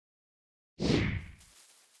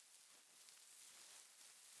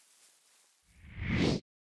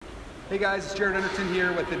Hey guys, it's Enderton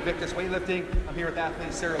here with Invictus Weightlifting. I'm here with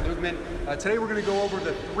athlete Sarah Lugman. Today we're going to go over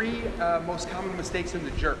the three most common mistakes in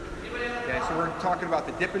the jerk. Okay, so we're talking about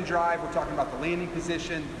the dip and drive, we're talking about the landing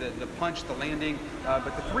position, the punch, the landing,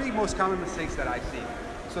 but the three most common mistakes that I see.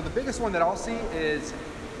 So the biggest one that I'll see is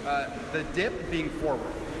the dip being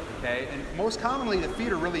forward. Okay, and most commonly the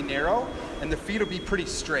feet are really narrow and the feet will be pretty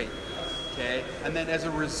straight. Okay, and then as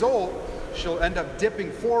a result, she'll end up dipping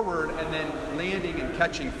forward and then landing and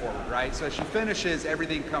catching forward, right? So as she finishes,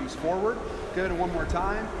 everything comes forward. Good, and one more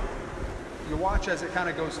time. You watch as it kind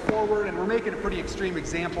of goes forward, and we're making a pretty extreme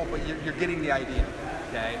example, but you're getting the idea,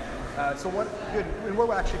 okay? So what, good, and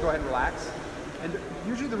we'll actually go ahead and relax. And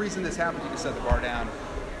usually the reason this happens, you can set the bar down,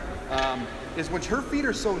 is when her feet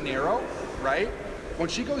are so narrow, right? When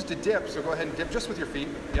she goes to dip, so go ahead and dip just with your feet,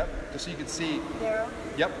 yep, just so you can see. Narrow?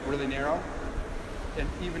 Yep, really narrow. And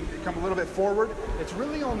even come a little bit forward, it's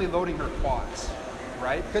really only loading her quads,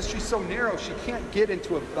 right? Because she's so narrow, she can't get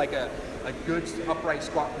into a good upright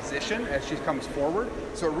squat position as she comes forward,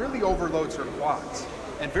 so it really overloads her quads.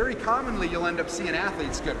 And very commonly, you'll end up seeing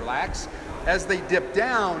athletes, good, relax, as they dip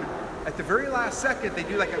down, at the very last second, they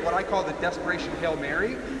do like what I call the desperation Hail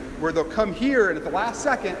Mary, where they'll come here, and at the last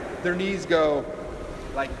second, their knees go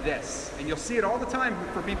like this. And you'll see it all the time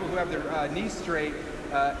for people who have their knees straight,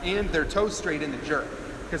 and their toes straight in the jerk,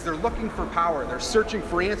 because they're looking for power, they're searching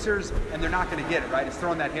for answers, and they're not going to get it, right? It's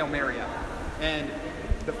throwing that Hail Mary up. And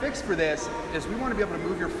the fix for this is we want to be able to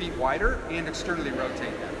move your feet wider and externally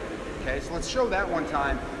rotate them. Okay, so let's show that one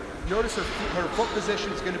time. Notice her foot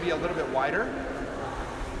position is going to be a little bit wider.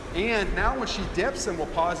 And now when she dips, and we'll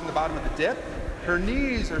pause in the bottom of the dip, her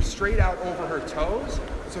knees are straight out over her toes.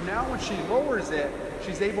 So now when she lowers it,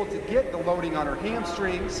 she's able to get the loading on her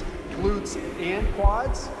hamstrings, glutes, and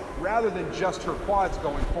quads, rather than just her quads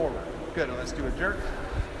going forward. Good, now let's do a jerk.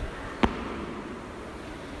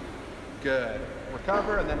 Good,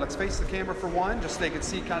 recover, and then let's face the camera for one, just so they can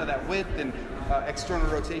see kind of that width and external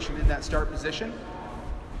rotation in that start position.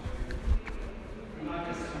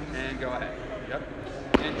 And go ahead, yep,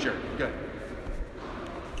 and jerk, good.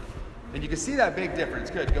 And you can see that big difference,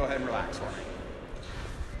 good, go ahead and relax for me.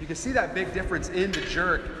 You can see that big difference in the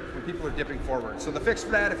jerk when people are dipping forward. So the fix for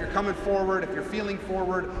that, if you're coming forward, if you're feeling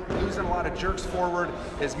forward, losing a lot of jerks forward,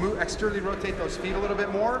 is externally rotate those feet a little bit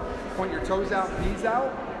more, point your toes out, knees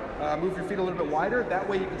out, move your feet a little bit wider. That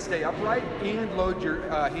way you can stay upright and load your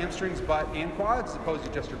hamstrings, butt, and quads, as opposed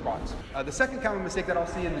to just your quads. The second common mistake that I'll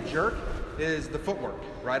see in the jerk is the footwork,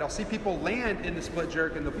 right? I'll see people land in the split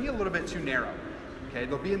jerk and they'll be a little bit too narrow. Okay,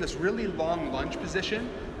 they'll be in this really long lunge position.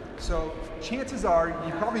 So chances are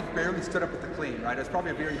you probably barely stood up with the clean, right? It's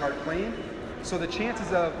probably a very hard clean. So the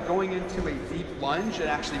chances of going into a deep lunge and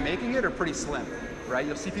actually making it are pretty slim, right?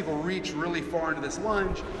 You'll see people reach really far into this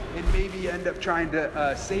lunge and maybe end up trying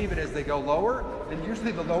to save it as they go lower. And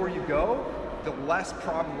usually the lower you go, the less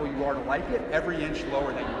probable you are to like it every inch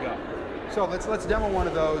lower that you go. So let's demo one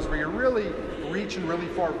of those where you're really reaching really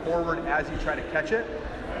far forward as you try to catch it.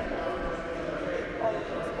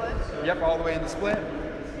 Yep, all the way in the split.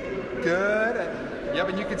 Good. Yep,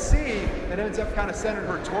 and you can see it ends up kind of centering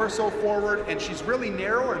her torso forward, and she's really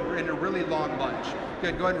narrow and in a really long lunge.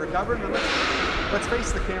 Good, go ahead and recover, and then let's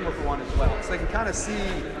face the camera for one as well, so they can kind of see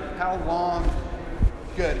how long.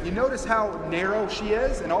 Good. You notice how narrow she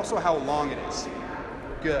is, and also how long it is.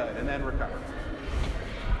 Good, and then recover.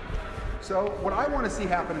 So what I want to see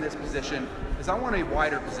happen in this position is I want a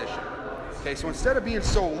wider position. Okay, so instead of being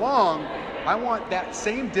so long, I want that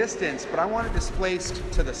same distance, but I want it displaced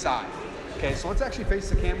to the side. Okay, so let's actually face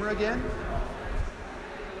the camera again.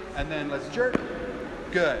 And then let's jerk.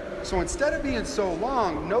 Good. So instead of being so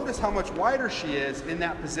long, notice how much wider she is in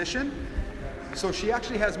that position. So she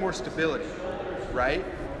actually has more stability, right?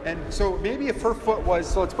 And so maybe if her foot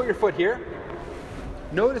was, so let's put your foot here.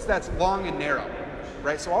 Notice that's long and narrow,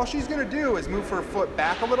 right? So all she's gonna do is move her foot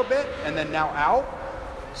back a little bit and then now out.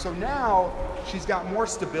 So now she's got more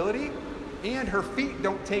stability, and her feet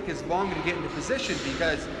don't take as long to get into position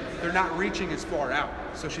because they're not reaching as far out.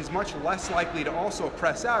 So she's much less likely to also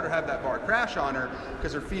press out or have that bar crash on her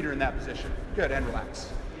because her feet are in that position. Good, and relax.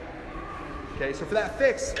 Okay, so for that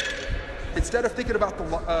fix, instead of thinking about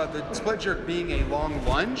the split jerk being a long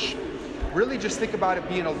lunge, really just think about it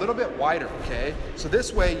being a little bit wider, okay? So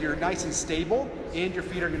this way you're nice and stable and your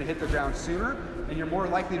feet are gonna hit the ground sooner, and you're more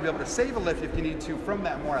likely to be able to save a lift if you need to from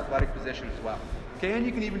that more athletic position as well. Okay, and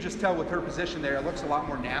you can even just tell with her position there, it looks a lot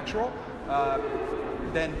more natural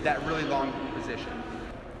than that really long position.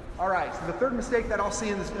 All right, so the third mistake that I'll see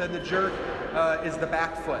in the jerk is the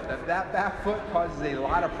back foot. That back foot causes a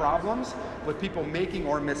lot of problems with people making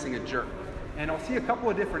or missing a jerk. And I'll see a couple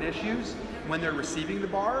of different issues when they're receiving the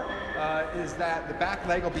bar, is that the back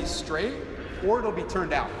leg will be straight or it'll be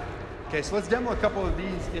turned out. Okay, so let's demo a couple of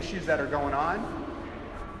these issues that are going on.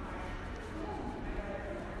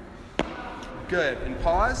 Good, and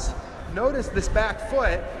pause. Notice this back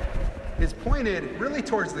foot is pointed really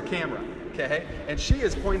towards the camera, okay? And she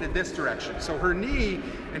is pointed this direction. So her knee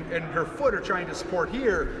and her foot are trying to support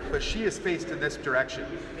here, but she is faced in this direction.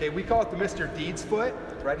 Okay, we call it the Mr. Deeds foot,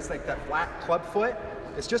 right? It's like that flat club foot.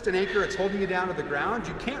 It's just an anchor, it's holding you down to the ground.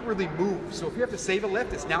 You can't really move. So if you have to save a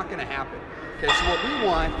lift, it's not gonna happen. Okay, so what we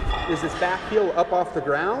want is this back heel up off the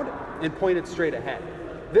ground and pointed straight ahead.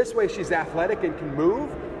 This way she's athletic and can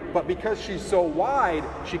move, but because she's so wide,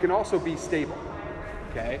 she can also be stable.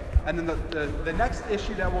 Okay, and then the next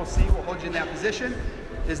issue that we'll see, will hold you in that position,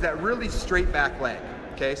 is that really straight back leg.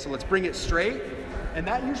 Okay, so let's bring it straight, and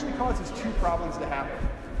that usually causes two problems to happen.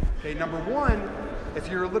 Okay, number one, if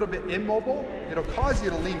you're a little bit immobile, it'll cause you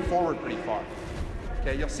to lean forward pretty far.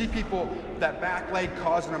 Okay, you'll see people, that back leg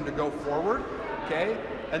causing them to go forward, okay?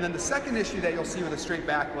 And then the second issue that you'll see with a straight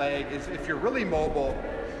back leg is if you're really mobile,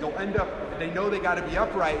 they'll end up, they know they gotta be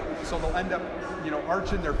upright, so they'll end up,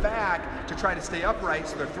 arching their back to try to stay upright,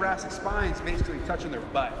 so their thoracic spine's basically touching their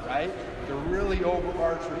butt, right? They're really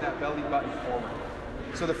overarched with that belly button forward.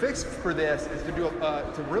 So the fix for this is to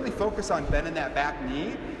to really focus on bending that back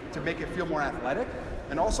knee to make it feel more athletic,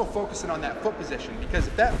 and also focusing on that foot position, because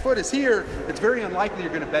if that foot is here, it's very unlikely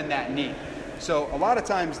you're gonna bend that knee. So a lot of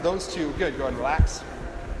times those two, good, go ahead and relax.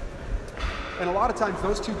 And a lot of times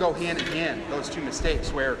those two go hand in hand, those two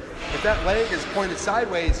mistakes, where if that leg is pointed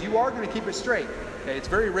sideways, you are gonna keep it straight. Okay, it's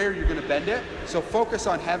very rare you're gonna bend it, so focus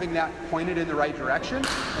on having that pointed in the right direction,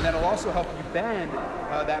 and that'll also help you bend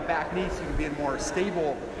that back knee so you can be in a more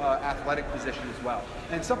stable athletic position as well.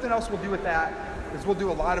 And something else we'll do with that is we'll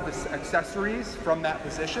do a lot of accessories from that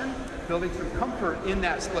position, building some comfort in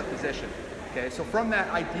that split position. Okay, so from that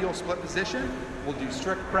ideal split position, we'll do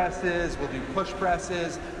strict presses, we'll do push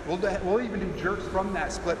presses, we'll even do jerks from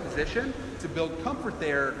that split position to build comfort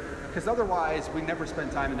there, because otherwise we never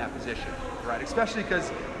spend time in that position, right? Especially because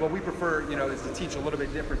what we prefer, is to teach a little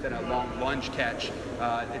bit different than a long lunge catch.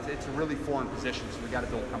 It's a really foreign position, so we got to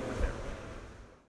build comfort there.